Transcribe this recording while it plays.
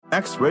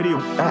X Radio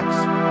X.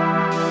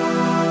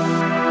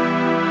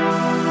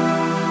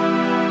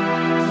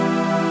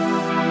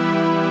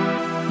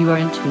 You are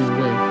in tune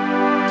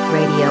with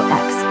Radio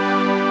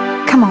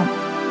X. Come on.